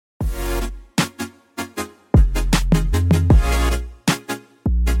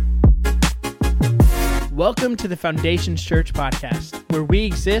Welcome to the Foundations Church podcast, where we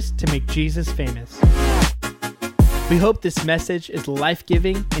exist to make Jesus famous. We hope this message is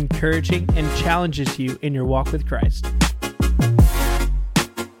life-giving, encouraging, and challenges you in your walk with Christ.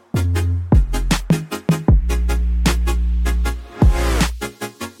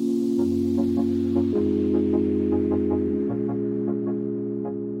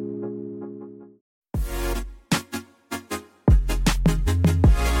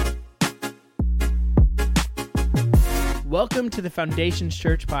 Welcome to the Foundations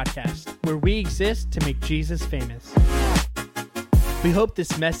Church podcast, where we exist to make Jesus famous. We hope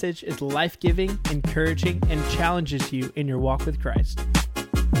this message is life-giving, encouraging, and challenges you in your walk with Christ.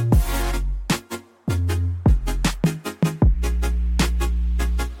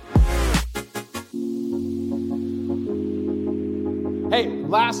 Hey,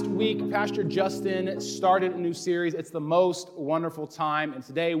 last week, Pastor Justin started a new series. It's the most wonderful time, and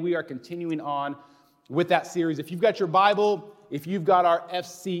today we are continuing on with that series. If you've got your Bible, if you've got our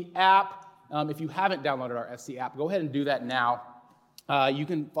FC app, if you haven't downloaded our FC app, go ahead and do that now. You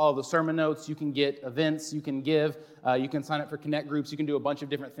can follow the sermon notes, you can get events, you can give, you can sign up for connect groups, you can do a bunch of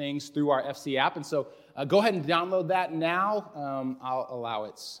different things through our FC app. And so go ahead and download that now. I'll allow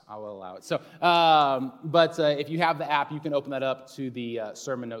it. So, but if you have the app, you can open that up to the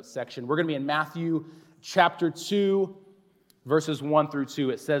sermon notes section. We're going to be in Matthew chapter 2, verses 1 through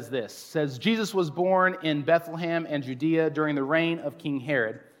 2. It says this. It says, Jesus was born in Bethlehem and Judea during the reign of King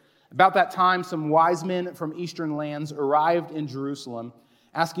Herod. About that time, some wise men from eastern lands arrived in Jerusalem,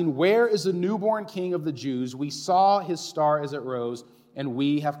 asking, "Where is the newborn king of the Jews? We saw his star as it rose, and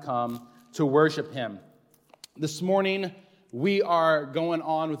we have come to worship him." This morning, we are going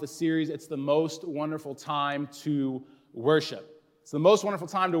on with a series. It's the most wonderful time to worship. It's the most wonderful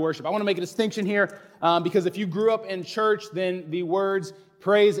time to worship. I want to make a distinction here because if you grew up in church, then the words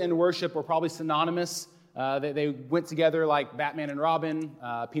praise and worship were probably synonymous. They went together like Batman and Robin,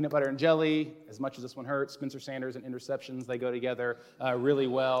 peanut butter and jelly. As much as this one hurts, Spencer Sanders and interceptions, they go together really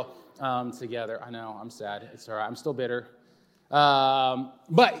well together. I know, I'm sad. It's all right. I'm still bitter. But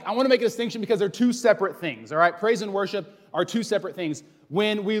I want to make a distinction because they're two separate things, all right? Praise and worship are two separate things.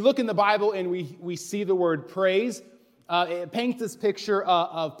 When we look in the Bible and we see the word praise, it paints this picture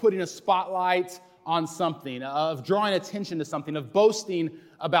of putting a spotlight on something, of drawing attention to something, of boasting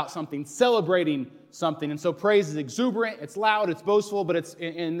about something, celebrating something. And so praise is exuberant, it's loud, it's boastful, but it's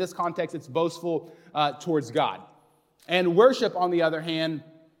in this context, it's boastful towards God. And worship, on the other hand,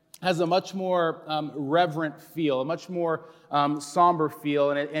 has a much more reverent feel, a much more somber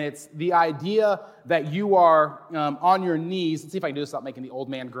feel, and it's the idea that you are on your knees. Let's see if I can do this without making the old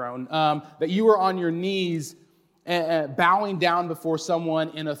man groan. That you are on your knees bowing down before someone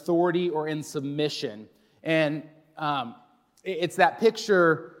in authority or in submission. And it's that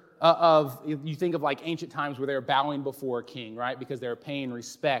picture of, you think of like ancient times where they're bowing before a king, right? Because they're paying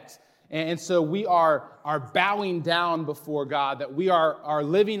respect. And so we are bowing down before God, that we are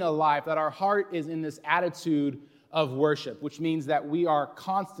living a life, that our heart is in this attitude of worship, which means that we are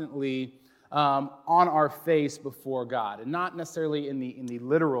constantly on our face before God. And not necessarily in the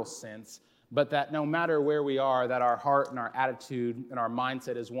literal sense, but that no matter where we are, that our heart and our attitude and our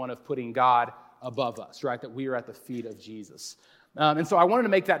mindset is one of putting God above us, right? That we are at the feet of Jesus. And so I wanted to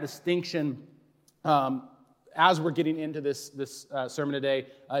make that distinction as we're getting into this sermon today.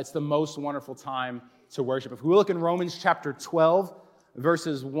 It's the most wonderful time to worship. If we look in Romans chapter 12,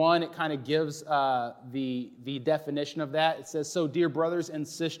 verses 1, it kind of gives the definition of that. It says, "So, dear brothers and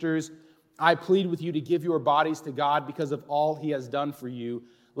sisters, I plead with you to give your bodies to God because of all he has done for you.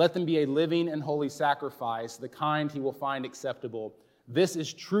 Let them be a living and holy sacrifice, the kind he will find acceptable. This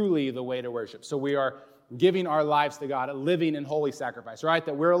is truly the way to worship." So we are giving our lives to God, a living and holy sacrifice, right?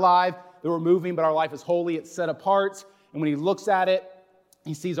 That we're alive, that we're moving, but our life is holy, it's set apart. And when he looks at it,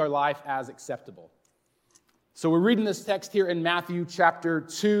 he sees our life as acceptable. So we're reading this text here in Matthew chapter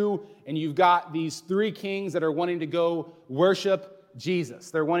 2, and you've got these three kings that are wanting to go worship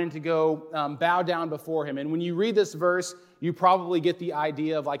Jesus. They're wanting to go bow down before him. And when you read this verse, you probably get the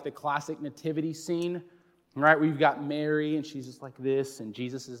idea of like the classic nativity scene, right? Where you've got Mary, and she's just like this, and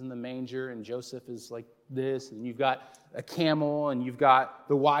Jesus is in the manger, and Joseph is like this, and you've got a camel, and you've got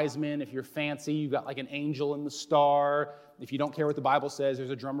the wise men. If you're fancy, you've got like an angel in the star. If you don't care what the Bible says,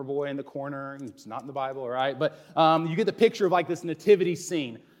 there's a drummer boy in the corner. It's not in the Bible, all right? But you get the picture of like this nativity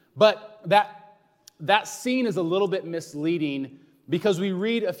scene. But that scene is a little bit misleading, because we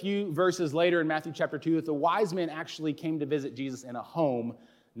read a few verses later in Matthew chapter 2 that the wise men actually came to visit Jesus in a home,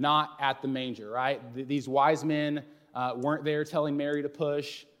 not at the manger, right? These wise men weren't there telling Mary to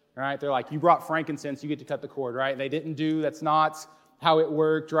push, right? They're like, you brought frankincense, you get to cut the cord, right? They didn't do, that's not how it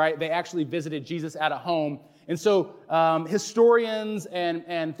worked, right? They actually visited Jesus at a home. And so historians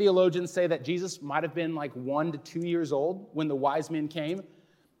and theologians say that Jesus might have been like 1 to 2 years old when the wise men came,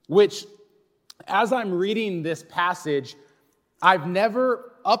 which, as I'm reading this passage, I've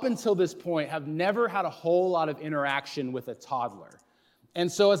never, up until this point, have never had a whole lot of interaction with a toddler.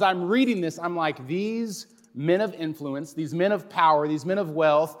 And so as I'm reading this, I'm like, these men of influence, these men of power, these men of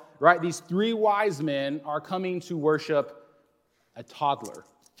wealth, right? These 3 wise men are coming to worship a toddler.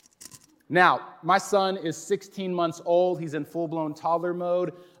 Now, my son is 16 months old. He's in full-blown toddler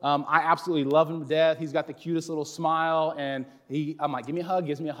mode. I absolutely love him to death. He's got the cutest little smile, and I'm like, give me a hug,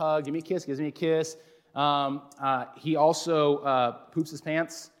 gives me a hug, give me a kiss, gives me a kiss. He also poops his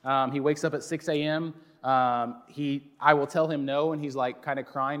pants. He wakes up at 6 a.m. I will tell him no, and he's like kind of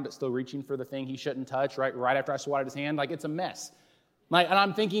crying, but still reaching for the thing he shouldn't touch, right after I swatted his hand. Like, it's a mess. And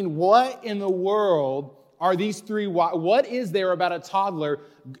I'm thinking, what in the world are these 3? What is there about a toddler?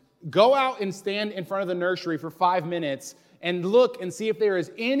 Go out and stand in front of the nursery for 5 minutes and look and see if there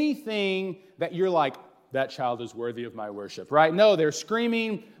is anything that you're like, that child is worthy of my worship, right? No, they're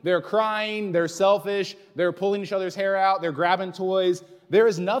screaming, they're crying, they're selfish, they're pulling each other's hair out, they're grabbing toys. There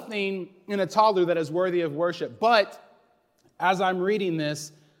is nothing in a toddler that is worthy of worship. But as I'm reading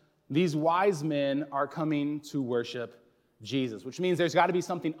this, these wise men are coming to worship Jesus, which means there's got to be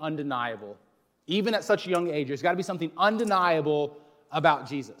something undeniable. Even at such a young age, there's got to be something undeniable about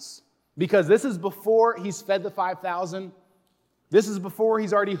Jesus. Because this is before he's fed the 5,000. This is before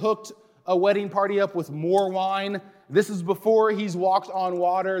he's already hooked a wedding party up with more wine. This is before he's walked on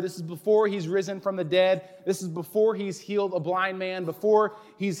water. This is before he's risen from the dead. This is before he's healed a blind man, before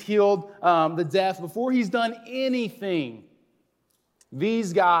he's healed the deaf, before he's done anything.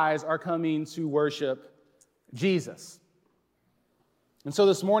 These guys are coming to worship Jesus. And so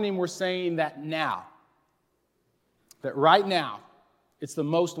this morning we're saying that right now, it's the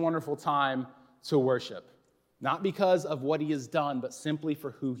most wonderful time to worship. Not because of what he has done, but simply for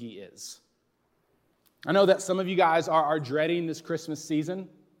who he is. I know that some of you guys are dreading this Christmas season.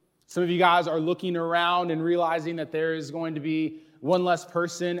 Some of you guys are looking around and realizing that there is going to be one less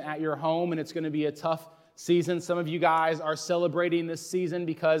person at your home, and it's going to be a tough season. Some of you guys are celebrating this season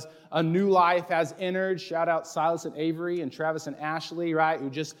because a new life has entered. Shout out Silas and Avery and Travis and Ashley, right, who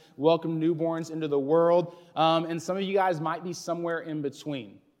just welcomed newborns into the world. And some of you guys might be somewhere in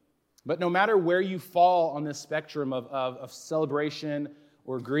between. But no matter where you fall on this spectrum of celebration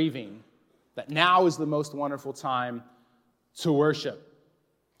or grieving, that now is the most wonderful time to worship.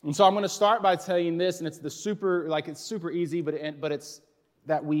 And so I'm going to start by telling this, and it's super easy, but it's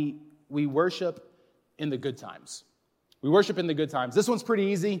that we worship in the good times. We worship in the good times. This one's pretty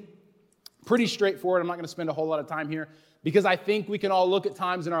easy, pretty straightforward. I'm not going to spend a whole lot of time here because I think we can all look at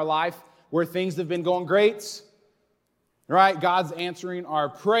times in our life where things have been going great, right? God's answering our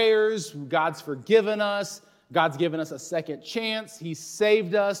prayers. God's forgiven us. God's given us a second chance. He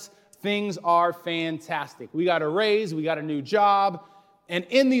saved us. Things are fantastic. We got a raise. We got a new job. And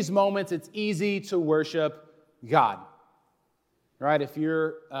in these moments, it's easy to worship God. Right? If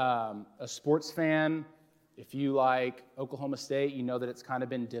you're a sports fan, if you like Oklahoma State, you know that it's kind of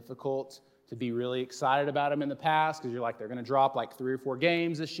been difficult to be really excited about them in the past because you're like, they're going to drop like 3 or 4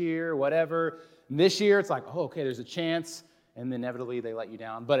 games this year, whatever. And this year, it's like, oh, okay, there's a chance. And then inevitably, they let you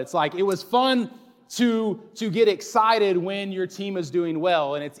down. But it's like, it was fun to get excited when your team is doing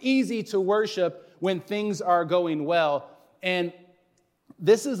well. And it's easy to worship when things are going well. And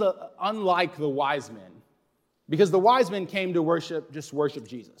this is unlike the wise men. Because the wise men came to worship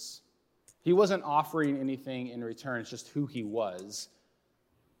Jesus. He wasn't offering anything in return. It's just who he was.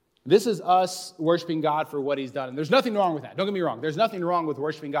 This is us worshiping God for what he's done. And there's nothing wrong with that. Don't get me wrong. There's nothing wrong with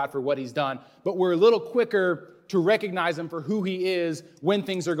worshiping God for what he's done. But we're a little quicker to recognize him for who he is when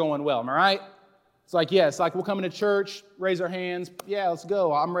things are going well. Am I right? It's like, we'll come into church, raise our hands. Yeah, let's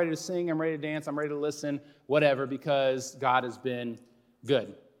go. I'm ready to sing. I'm ready to dance. I'm ready to listen. Whatever, because God has been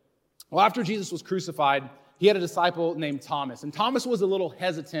good. Well, after Jesus was crucified, he had a disciple named Thomas. And Thomas was a little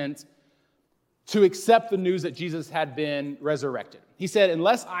hesitant to accept the news that Jesus had been resurrected. He said,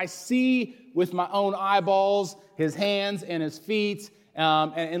 unless I see with my own eyeballs his hands and his feet,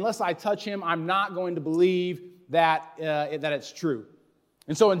 and unless I touch him, I'm not going to believe that it's true.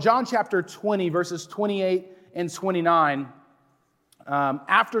 And so in John chapter 20, verses 28 and 29,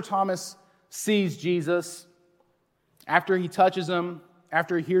 after Thomas sees Jesus, after he touches him,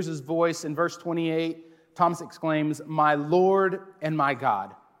 after he hears his voice, in verse 28, Thomas exclaims, "My Lord and my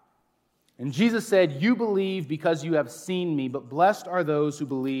God." And Jesus said, "You believe because you have seen me, but blessed are those who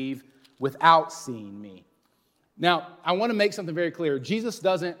believe without seeing me." Now, I want to make something very clear. Jesus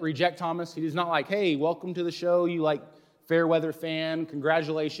doesn't reject Thomas. He's not like, "Hey, welcome to the show, you fair weather fan,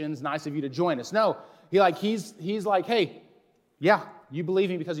 congratulations, nice of you to join us. No, he's like, hey, yeah, you believe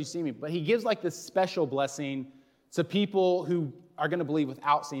me because you see me. But he gives like this special blessing to people who are going to believe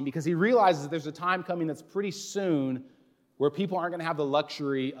without seeing, because he realizes there's a time coming that's pretty soon where people aren't going to have the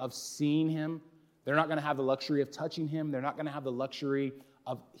luxury of seeing him. They're not going to have the luxury of touching him. They're not going to have the luxury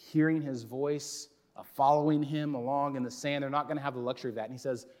of hearing his voice, of following him along in the sand. They're not going to have the luxury of that. And he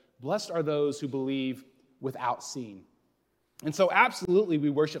says, blessed are those who believe without seeing. And so absolutely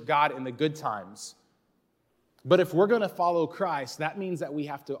we worship God in the good times. But if we're going to follow Christ, that means that we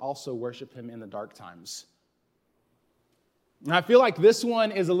have to also worship him in the dark times. And I feel like this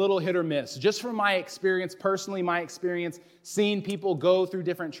one is a little hit or miss. Just from my experience, personally, my experience seeing people go through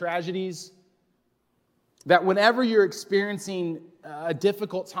different tragedies, that whenever you're experiencing a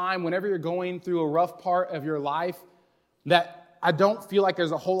difficult time, whenever you're going through a rough part of your life, that I don't feel like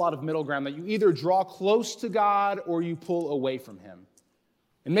there's a whole lot of middle ground, that you either draw close to God or you pull away from him.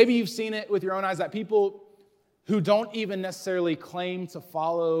 And maybe you've seen it with your own eyes, that people who don't even necessarily claim to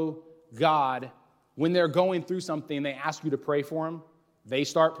follow God, when they're going through something, they ask you to pray for them. They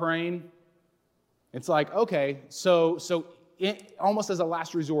start praying. It's like, okay, so it, almost as a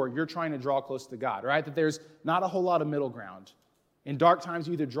last resort, you're trying to draw close to God, right? That there's not a whole lot of middle ground. In dark times,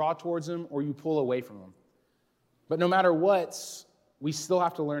 you either draw towards him or you pull away from him. But no matter what, we still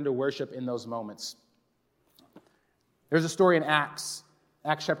have to learn to worship in those moments. There's a story in Acts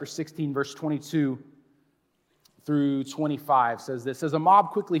chapter 16, verse 22 through 25 says this. Says, a mob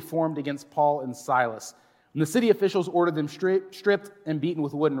quickly formed against Paul and Silas, and the city officials ordered them stripped and beaten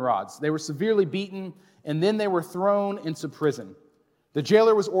with wooden rods. They were severely beaten, and then they were thrown into prison. The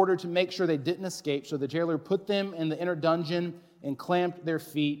jailer was ordered to make sure they didn't escape, so the jailer put them in the inner dungeon and clamped their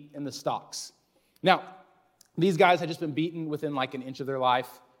feet in the stocks. Now, these guys had just been beaten within like an inch of their life.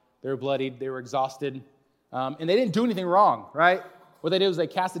 They were bloodied, they were exhausted, and they didn't do anything wrong, right? What they did was they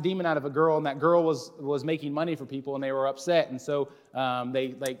cast a demon out of a girl, and that girl was making money for people, and they were upset. And so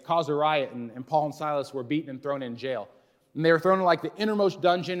they caused a riot, and Paul and Silas were beaten and thrown in jail. And they were thrown in like the innermost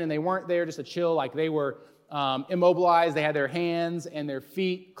dungeon, and they weren't there just to chill. Like they were immobilized. They had their hands and their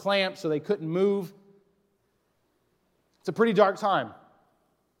feet clamped so they couldn't move. It's a pretty dark time.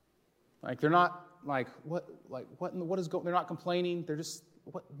 Like they're not like, what is going? They're not complaining. They're just,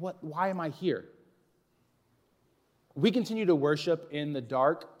 why am I here? We continue to worship in the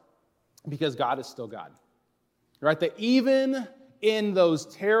dark because God is still God, right? That even in those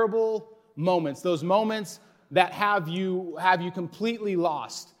terrible moments, those moments that have you completely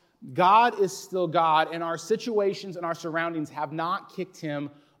lost, God is still God, and our situations and our surroundings have not kicked him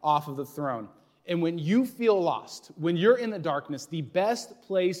off of the throne. And when you feel lost, when you're in the darkness, the best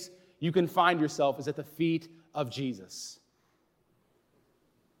place you can find yourself is at the feet of Jesus.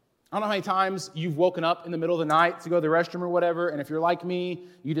 I don't know how many times you've woken up in the middle of the night to go to the restroom or whatever, and if you're like me,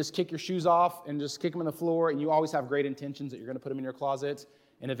 you just kick your shoes off and just kick them on the floor, and you always have great intentions that you're going to put them in your closet,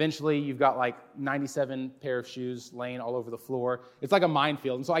 and eventually you've got like 97 pair of shoes laying all over the floor. It's like a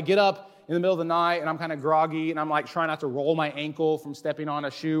minefield. And so I get up in the middle of the night, and I'm kind of groggy, and I'm like trying not to roll my ankle from stepping on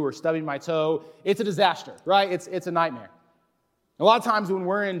a shoe or stubbing my toe. It's a disaster, right? It's a nightmare. A lot of times when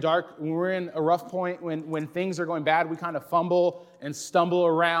we're in a rough point, when things are going bad, we kind of fumble and stumble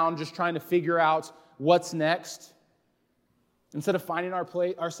around just trying to figure out what's next. Instead of finding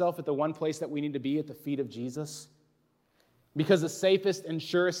ourselves at the one place that we need to be, at the feet of Jesus. Because the safest and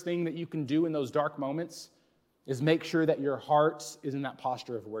surest thing that you can do in those dark moments is make sure that your heart is in that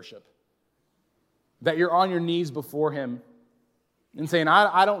posture of worship. That you're on your knees before him and saying,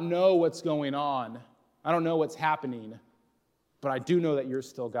 I don't know what's going on. I don't know what's happening. But I do know that you're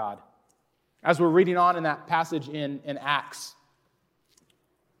still God. As we're reading on in that passage in Acts,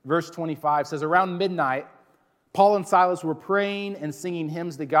 verse 25 says, around midnight, Paul and Silas were praying and singing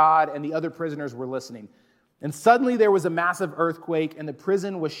hymns to God, and the other prisoners were listening. And suddenly there was a massive earthquake, and the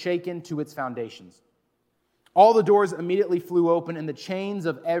prison was shaken to its foundations. All the doors immediately flew open, and the chains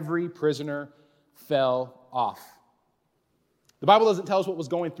of every prisoner fell off. The Bible doesn't tell us what was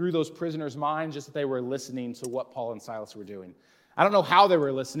going through those prisoners' minds, just that they were listening to what Paul and Silas were doing. I don't know how they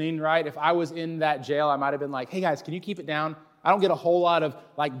were listening, right? If I was in that jail, I might have been like, hey guys, can you keep it down? I don't get a whole lot of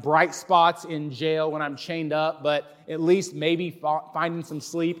like bright spots in jail when I'm chained up, but at least maybe finding some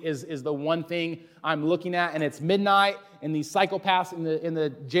sleep is the one thing I'm looking at. And it's midnight, and these psychopaths in the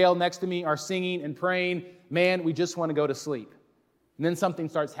jail next to me are singing and praying, man, we just want to go to sleep. And then something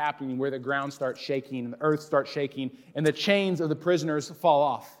starts happening where the ground starts shaking and the earth starts shaking and the chains of the prisoners fall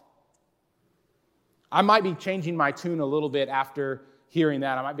off. I might be changing my tune a little bit after hearing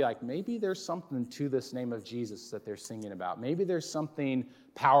that. I might be like, maybe there's something to this name of Jesus that they're singing about. Maybe there's something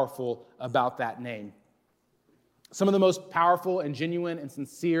powerful about that name. Some of the most powerful and genuine and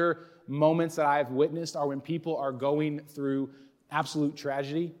sincere moments that I have witnessed are when people are going through absolute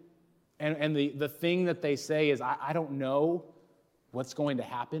tragedy. And the thing that they say is, I don't know what's going to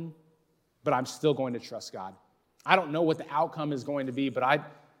happen, but I'm still going to trust God. I don't know what the outcome is going to be, but I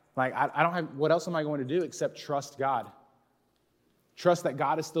don't have, what else am I going to do except trust God? Trust that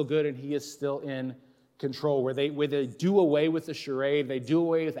God is still good and he is still in control, where they do away with the charade, they do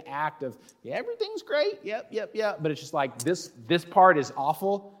away with the act of, yeah, everything's great, yep, but it's just like, this part is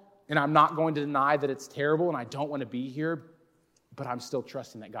awful, and I'm not going to deny that it's terrible, and I don't want to be here, but I'm still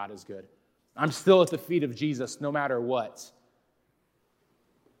trusting that God is good. I'm still at the feet of Jesus no matter what.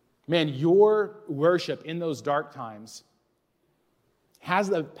 Man, your worship in those dark times has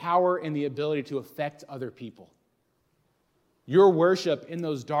the power and the ability to affect other people. Your worship in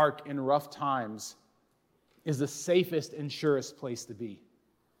those dark and rough times is the safest and surest place to be.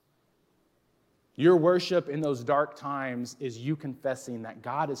 Your worship in those dark times is you confessing that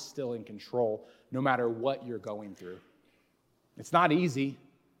God is still in control no matter what you're going through. It's not easy.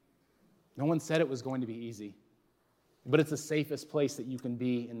 No one said it was going to be easy. But it's the safest place that you can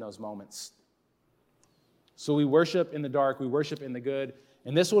be in those moments. So we worship in the dark, we worship in the good,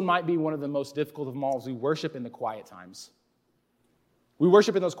 and this one might be one of the most difficult of them all. We worship in the quiet times. We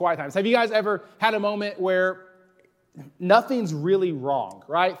worship in those quiet times. Have you guys ever had a moment where nothing's really wrong,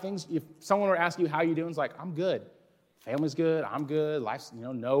 right? If someone were to ask you how you doing, it's like, I'm good. Family's good, I'm good, life's,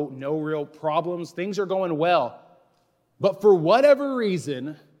 no real problems. Things are going well. But for whatever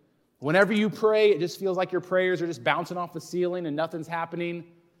reason, whenever you pray, it just feels like your prayers are just bouncing off the ceiling and nothing's happening.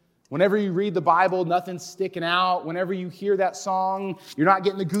 Whenever you read the Bible, nothing's sticking out. Whenever you hear that song, you're not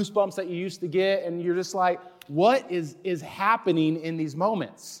getting the goosebumps that you used to get, and you're just like, what is happening in these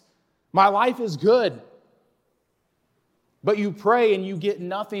moments? My life is good. But you pray and you get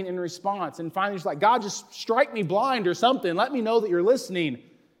nothing in response. And finally, you're just like, God, just strike me blind or something. Let me know that you're listening.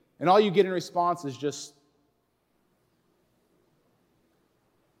 And all you get in response is just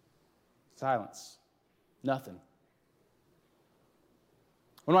silence. Nothing.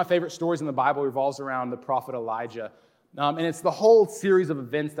 One of my favorite stories in the Bible revolves around the prophet Elijah. And it's the whole series of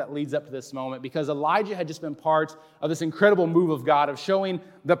events that leads up to this moment, because Elijah had just been part of this incredible move of God, of showing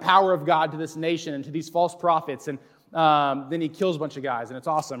the power of God to this nation and to these false prophets. And then he kills a bunch of guys, and it's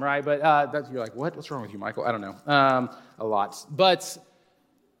awesome, right? But you're like, what? What's wrong with you, Michael? I don't know. A lot. But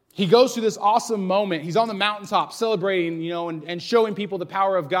he goes through this awesome moment. He's on the mountaintop celebrating, and showing people the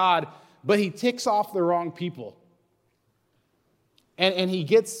power of God, but he ticks off the wrong people. And he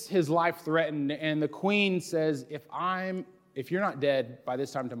gets his life threatened, and the queen says, if you're not dead by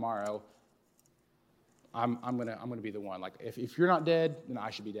this time tomorrow, I'm gonna be the one. Like, if you're not dead, then I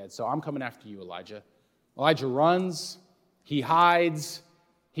should be dead. So I'm coming after you, Elijah. Elijah runs, he hides,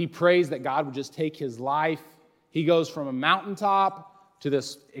 he prays that God would just take his life. He goes from a mountaintop to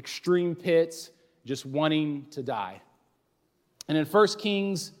this extreme pit, just wanting to die. And in 1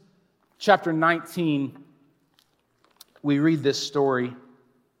 Kings chapter 19, we read this story.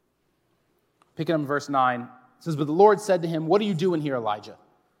 Picking up in verse 9, it says, "But the Lord said to him, 'What are you doing here, Elijah?'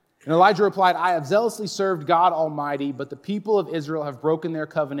 And Elijah replied, 'I have zealously served God Almighty, but the people of Israel have broken their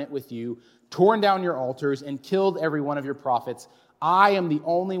covenant with you, torn down your altars, and killed every one of your prophets. I am the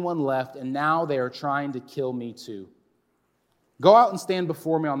only one left, and now they are trying to kill me too. Go out and stand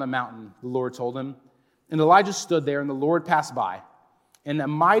before me on the mountain,' the Lord told him. And Elijah stood there, and the Lord passed by. And a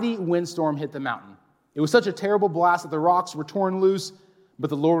mighty windstorm hit the mountain. It was such a terrible blast that the rocks were torn loose, but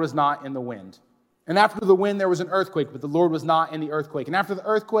the Lord was not in the wind. And after the wind, there was an earthquake, but the Lord was not in the earthquake. And after the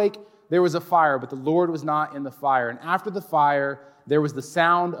earthquake, there was a fire, but the Lord was not in the fire. And after the fire, there was the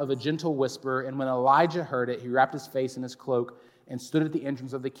sound of a gentle whisper. And when Elijah heard it, he wrapped his face in his cloak and stood at the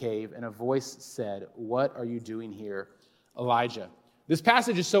entrance of the cave. And a voice said, 'What are you doing here, Elijah?'" This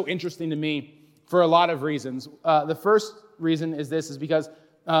passage is so interesting to me for a lot of reasons. The first reason is because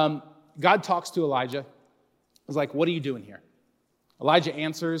God talks to Elijah. He's like, "What are you doing here?" Elijah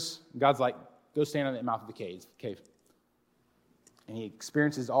answers. God's like, "Go stand at the mouth of the cave." And he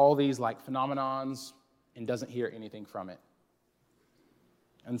experiences all these phenomenons and doesn't hear anything from it,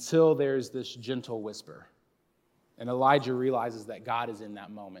 until there's this gentle whisper. And Elijah realizes that God is in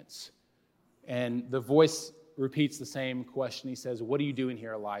that moment. And the voice repeats the same question. He says, "What are you doing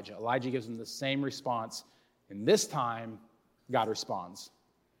here, Elijah?" Elijah gives him the same response. And this time, God responds.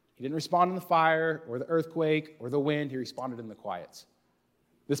 He didn't respond in the fire or the earthquake or the wind. He responded in the quiet.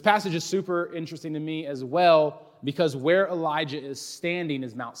 This passage is super interesting to me as well, because where Elijah is standing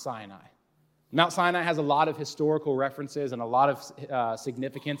is Mount Sinai. Mount Sinai has a lot of historical references and a lot of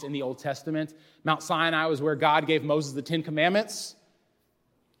significance in the Old Testament. Mount Sinai was where God gave Moses the Ten Commandments.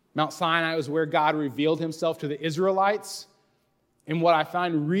 Mount Sinai was where God revealed himself to the Israelites. And what I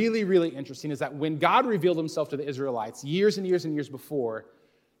find really, really interesting is that when God revealed himself to the Israelites years and years and years before,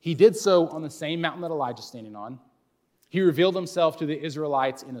 he did so on the same mountain that Elijah's standing on. He revealed himself to the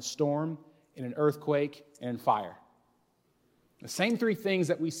Israelites in a storm, in an earthquake, and in fire. The same three things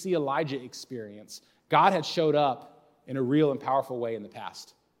that we see Elijah experience, God had showed up in a real and powerful way in the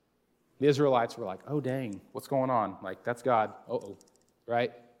past. The Israelites were like, oh, dang, what's going on? Like, that's God. Uh-oh,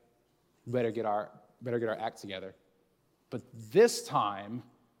 right? Better get our act together. But this time,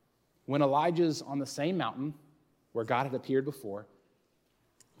 when Elijah's on the same mountain where God had appeared before,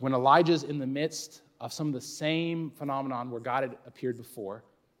 when Elijah's in the midst of some of the same phenomenon where God had appeared before,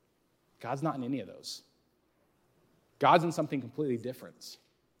 God's not in any of those. God's in something completely different.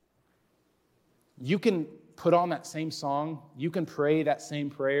 You can put on that same song. You can pray that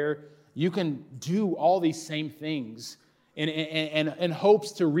same prayer. You can do all these same things in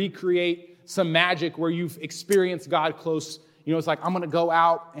hopes to recreate some magic where you've experienced God close. You know, it's like, I'm going to go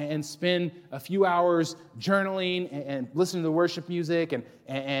out and spend a few hours journaling and listening to worship music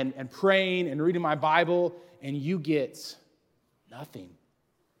and praying and reading my Bible, and you get nothing. And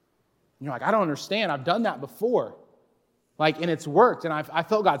you're like, I don't understand. I've done that before. And it's worked, and I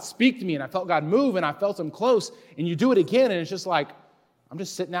felt God speak to me, and I felt God move, and I felt him close, and you do it again, and it's just like, I'm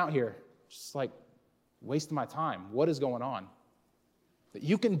just sitting out here, just like wasting my time. What is going on? That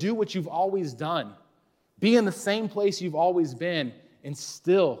you can do what you've always done, be in the same place you've always been, and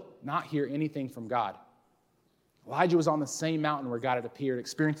still not hear anything from God. Elijah was on the same mountain where God had appeared,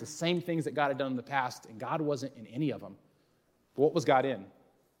 experienced the same things that God had done in the past, and God wasn't in any of them. But what was God in?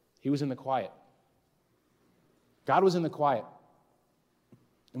 He was in the quiet. God was in the quiet.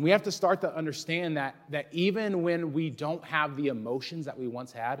 And we have to start to understand that even when we don't have the emotions that we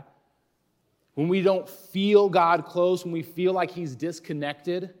once had, when we don't feel God close, when we feel like he's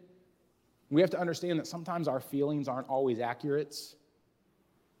disconnected, we have to understand that sometimes our feelings aren't always accurate.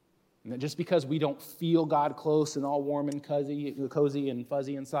 And that just because we don't feel God close and all warm and cozy and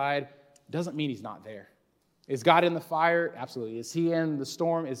fuzzy inside, doesn't mean he's not there. Is God in the fire? Absolutely. Is he in the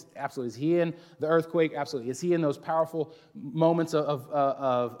storm? Absolutely. Is he in the earthquake? Absolutely. Is he in those powerful moments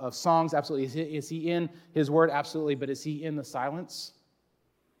of songs? Absolutely. Is he in his word? Absolutely. But is he in the silence?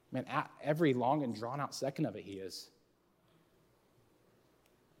 Man, every long and drawn-out second of it, he is.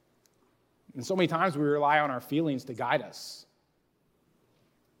 And so many times we rely on our feelings to guide us.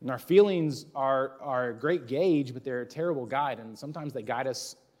 And our feelings are a great gauge, but they're a terrible guide, and sometimes they guide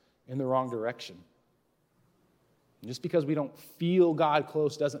us in the wrong direction. And just because we don't feel God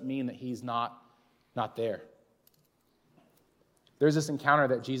close doesn't mean that he's not there. There's this encounter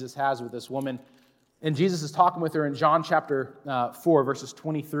that Jesus has with this woman, and Jesus is talking with her in John chapter 4, verses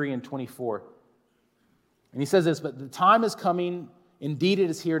 23 and 24. And he says this, but the time is coming, indeed it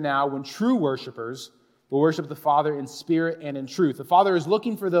is here now, when true worshipers will worship the Father in spirit and in truth. The Father is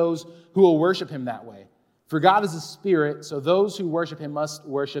looking for those who will worship him that way. For God is a spirit, so those who worship him must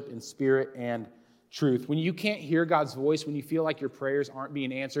worship in spirit and truth. When you can't hear God's voice, when you feel like your prayers aren't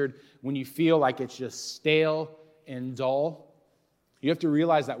being answered, when you feel like it's just stale and dull, you have to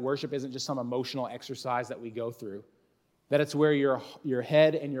realize that worship isn't just some emotional exercise that we go through, that it's where your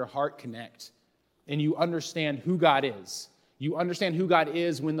head and your heart connect, and you understand who God is. You understand who God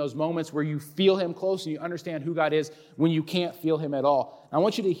is when those moments where you feel him close, and you understand who God is when you can't feel him at all. And I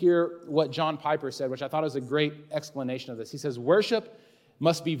want you to hear what John Piper said, which I thought was a great explanation of this. He says, worship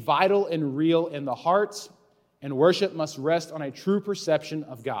must be vital and real in the heart, and worship must rest on a true perception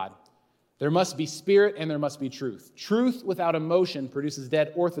of God. There must be spirit and there must be truth. Truth without emotion produces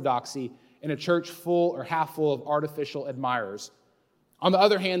dead orthodoxy in a church full or half full of artificial admirers. On the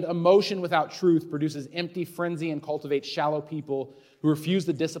other hand, emotion without truth produces empty frenzy and cultivates shallow people who refuse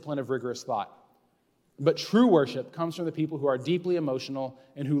the discipline of rigorous thought. But true worship comes from the people who are deeply emotional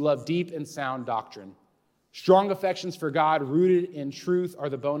and who love deep and sound doctrine. Strong affections for God rooted in truth are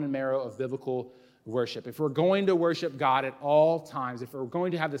the bone and marrow of biblical worship. If we're going to worship God at all times, if we're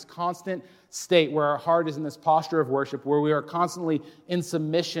going to have this constant state where our heart is in this posture of worship, where we are constantly in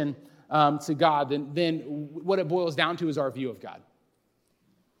submission to God, then what it boils down to is our view of God.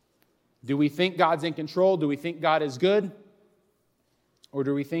 Do we think God's in control? Do we think God is good? Or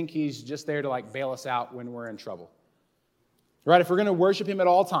do we think he's just there to bail us out when we're in trouble? Right? If we're going to worship him at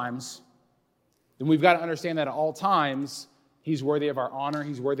all times, then we've got to understand that at all times, he's worthy of our honor,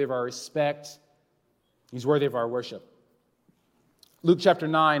 he's worthy of our respect, he's worthy of our worship. Luke chapter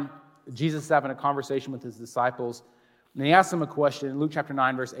 9, Jesus is having a conversation with his disciples, and he asks them a question. In Luke chapter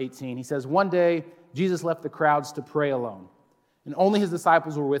 9, verse 18, he says, one day, Jesus left the crowds to pray alone, and only his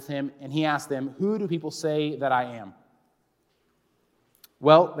disciples were with him, and he asked them, who do people say that I am?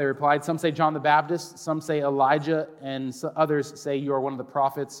 Well, they replied, some say John the Baptist, some say Elijah, and others say you are one of the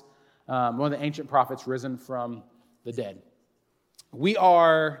prophets, one of the ancient prophets risen from the dead. We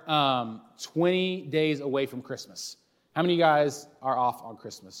are 20 days away from Christmas. How many of you guys are off on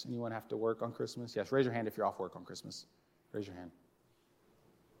Christmas? Anyone have to work on Christmas? Yes, raise your hand if you're off work on Christmas. Raise your hand.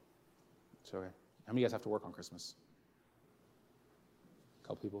 It's okay. How many of you guys have to work on Christmas? A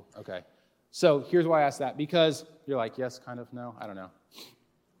couple people? Okay. So here's why I asked that. Because you're like, yes, kind of, no, I don't know.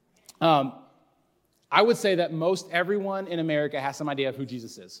 I would say that most everyone in America has some idea of who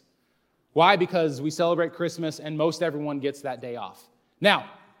Jesus is. Why? Because we celebrate Christmas and most everyone gets that day off. Now,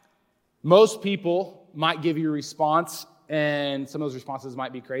 most people might give you a response, and some of those responses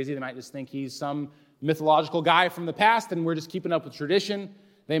might be crazy. They might just think he's some mythological guy from the past and we're just keeping up with tradition.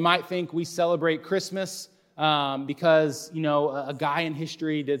 They might think we celebrate Christmas because, a guy in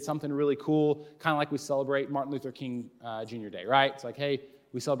history did something really cool, kind of like we celebrate Martin Luther King Jr. Day, right? It's like, hey,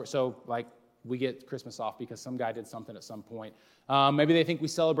 we celebrate, so like we get Christmas off because some guy did something at some point. Maybe they think we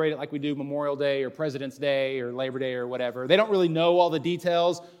celebrate it like we do Memorial Day or President's Day or Labor Day or whatever. They don't really know all the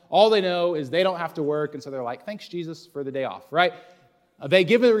details. All they know is they don't have to work, and so they're like, thanks, Jesus, for the day off, right? They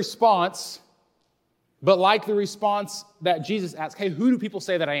give a response, but like the response that Jesus asked, hey, who do people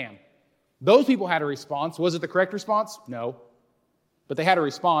say that I am? Those people had a response. Was it the correct response? No. But they had a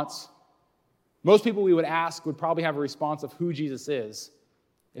response. Most people we would ask would probably have a response of who Jesus is.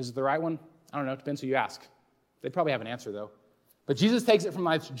 Is it the right one? I don't know. It depends who you ask. They'd probably have an answer, though. But Jesus takes it from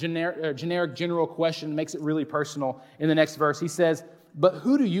my generic general question and makes it really personal in the next verse. He says, but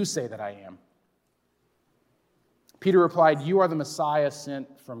who do you say that I am? Peter replied, you are the Messiah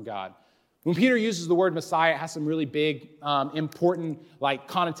sent from God. When Peter uses the word Messiah, it has some really big, important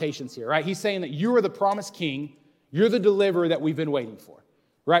connotations here, right? He's saying that you are the promised king. You're the deliverer that we've been waiting for,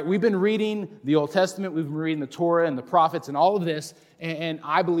 right? We've been reading the Old Testament. We've been reading the Torah and the prophets and all of this, and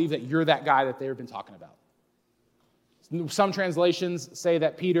I believe that you're that guy that they've been talking about. Some translations say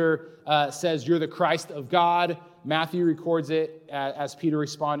that Peter says, you're the Christ of God. Matthew records it as Peter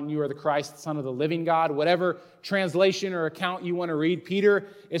responding, you are the Christ, Son of the living God. Whatever translation or account you want to read, Peter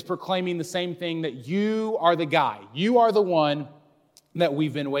is proclaiming the same thing, that you are the guy. You are the one that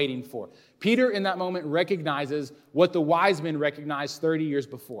we've been waiting for. Peter, in that moment, recognizes what the wise men recognized 30 years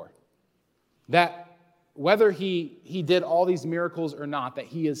before. That whether he did all these miracles or not, that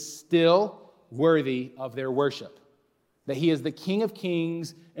he is still worthy of their worship. That he is the King of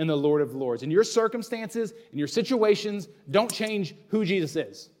Kings and the Lord of Lords. And your circumstances and your situations don't change who Jesus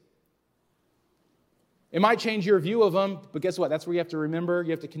is. It might change your view of him, but guess what? That's where you have to remember.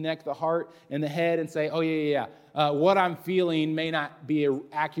 You have to connect the heart and the head and say, oh, yeah. What I'm feeling may not be an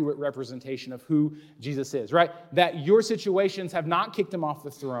accurate representation of who Jesus is, right? That your situations have not kicked him off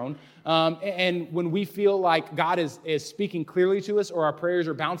the throne. And when we feel like God is speaking clearly to us, or our prayers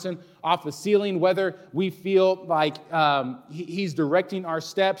are bouncing off the ceiling, whether we feel like he's directing our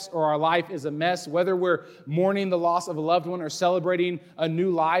steps or our life is a mess, whether we're mourning the loss of a loved one or celebrating a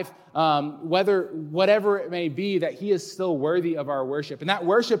new life, whatever it may be, that he is still worthy of our worship. And that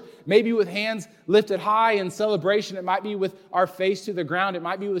worship may be with hands lifted high in celebration. It might be with our face to the ground. It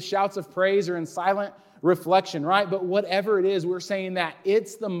might be with shouts of praise or in silent reflection, right? But whatever it is, we're saying that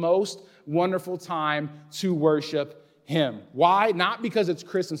it's the most wonderful time to worship him. Why? Not because it's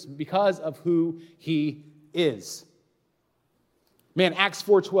Christmas, but because of who he is. Man, Acts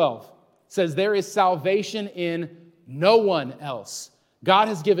 4:12 says, there is salvation in no one else. God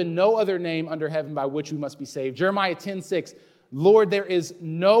has given no other name under heaven by which we must be saved. Jeremiah 10:6, Lord, there is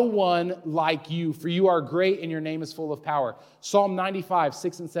no one like you, for you are great and your name is full of power. Psalm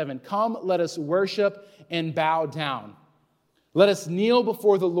 95:6-7, come, let us worship and bow down. Let us kneel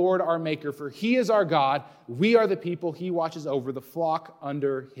before the Lord our Maker, for he is our God. We are the people he watches over, the flock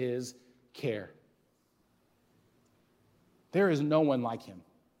under his care. There is no one like him.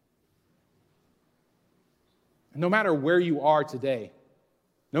 No matter where you are today,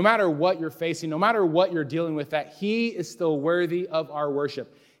 no matter what you're facing, no matter what you're dealing with, that he is still worthy of our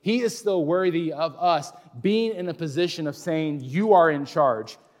worship. He is still worthy of us being in a position of saying, you are in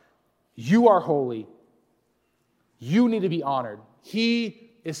charge. You are holy. You need to be honored.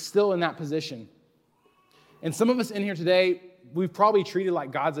 He is still in that position. And some of us in here today, we've probably treated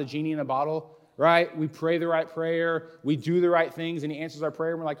like God's a genie in a bottle, right? We pray the right prayer, we do the right things, and he answers our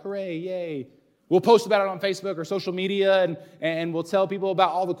prayer, and we're like, hooray, yay. We'll post about it on Facebook or social media, and we'll tell people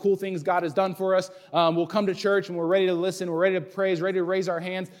about all the cool things God has done for us. We'll come to church, and we're ready to listen, we're ready to praise, ready to raise our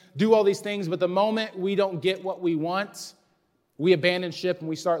hands, do all these things. But the moment we don't get what we want, we abandon ship, and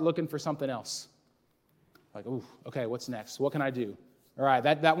we start looking for something else. Like, ooh, okay, what's next? What can I do? All right,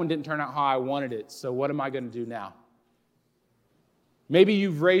 that one didn't turn out how I wanted it, so what am I going to do now? Maybe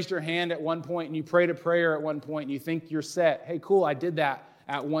you've raised your hand at one point and you prayed a prayer at one point and you think you're set. Hey, cool, I did that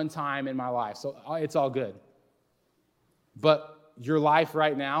at one time in my life, so it's all good. But your life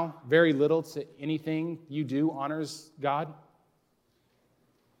right now, very little to anything you do honors God.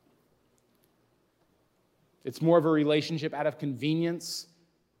 It's more of a relationship out of convenience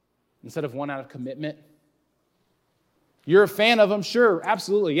instead of one out of commitment. You're a fan of him? Sure,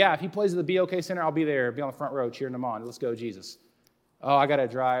 absolutely. Yeah, if he plays at the BOK Center, I'll be there. I'll be on the front row cheering him on. Let's go, Jesus. Oh, I got to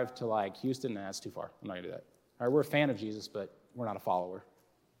drive to like Houston? Nah, that's too far. I'm not going to do that. All right, we're a fan of Jesus, but we're not a follower.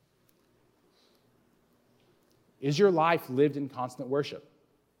 Is your life lived in constant worship?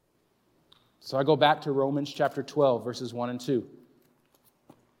 So I go back to Romans chapter 12, verses 1 and 2.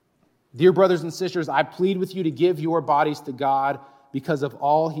 Dear brothers and sisters, I plead with you to give your bodies to God because of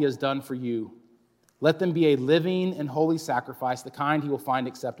all he has done for you. Let them be a living and holy sacrifice, the kind he will find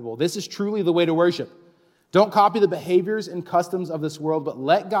acceptable. This is truly the way to worship. Don't copy the behaviors and customs of this world, but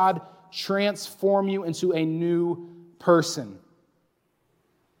let God transform you into a new person.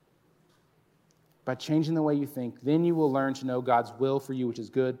 By changing the way you think, then you will learn to know God's will for you, which is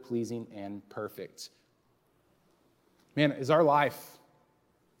good, pleasing, and perfect. Man, is our life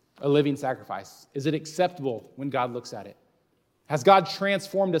a living sacrifice? Is it acceptable when God looks at it? Has God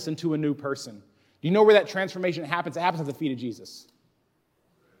transformed us into a new person? Do you know where that transformation happens? It happens at the feet of Jesus.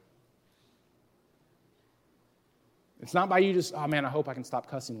 It's not by you just, oh man, I hope I can stop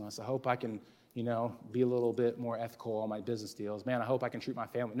cussing less. I hope I can, be a little bit more ethical on my business deals. Man, I hope I can treat my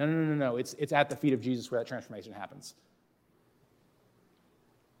family. No. It's at the feet of Jesus where that transformation happens.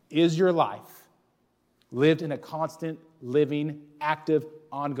 Is your life lived in a constant, living, active,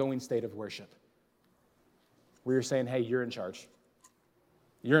 ongoing state of worship? Where you're saying, hey, you're in charge.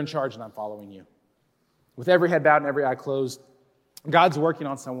 You're in charge and I'm following you. With every head bowed and every eye closed, God's working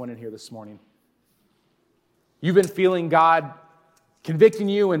on someone in here this morning. You've been feeling God convicting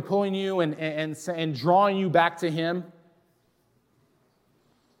you and pulling you and drawing you back to him.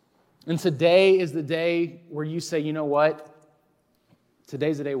 And today is the day where you say, you know what?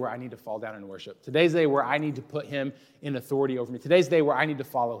 Today's the day where I need to fall down and worship. Today's the day where I need to put him in authority over me. Today's the day where I need to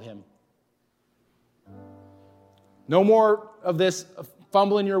follow him. No more of this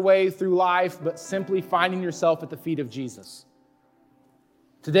fumbling your way through life, but simply finding yourself at the feet of Jesus.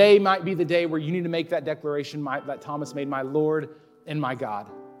 Today might be the day where you need to make that declaration that Thomas made, my Lord and my God,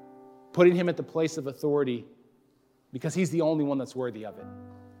 putting him at the place of authority because he's the only one that's worthy of it.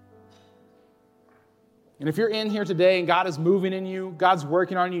 And if you're in here today and God is moving in you, God's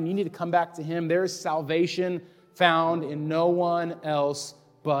working on you, and you need to come back to him, there is salvation found in no one else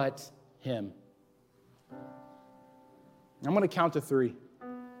but him. I'm going to count to 3.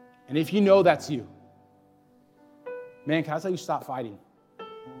 And if you know that's you, man, can I tell you, stop fighting?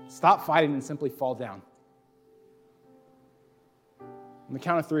 Stop fighting and simply fall down. On the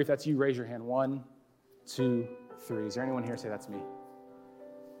count of 3, if that's you, raise your hand. 1, 2, 3. Is there anyone here say that's me?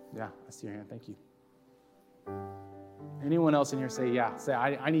 Yeah, I see your hand. Thank you. Anyone else in here say, yeah, say,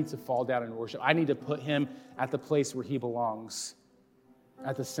 I need to fall down and worship. I need to put him at the place where he belongs,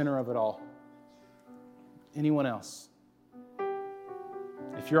 at the center of it all. Anyone else?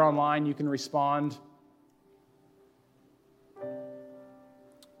 If you're online, you can respond.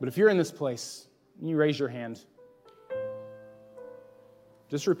 But if you're in this place and you raise your hand,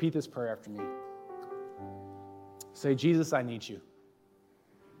 just repeat this prayer after me. Say, Jesus, I need you.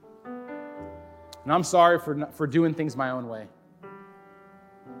 And I'm sorry for doing things my own way.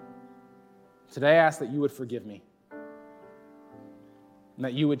 Today I ask that you would forgive me and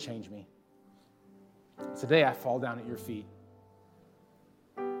that you would change me. Today I fall down at your feet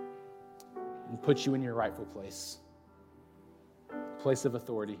and put you in your rightful place of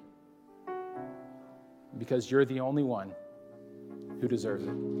authority, because you're the only one who deserves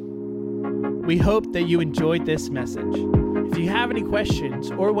it. We hope that you enjoyed this message. If you have any questions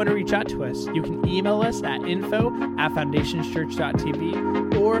or want to reach out to us, you can email us at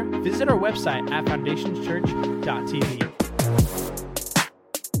info@foundationschurch.tv or visit our website at foundationschurch.tv.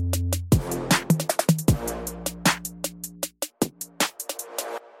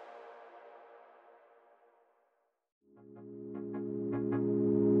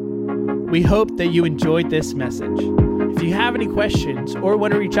 We hope that you enjoyed this message. If you have any questions or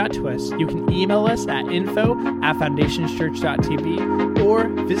want to reach out to us, you can email us at info@foundationschurch.tv or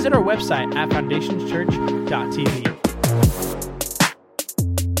visit our website at foundationschurch.tv.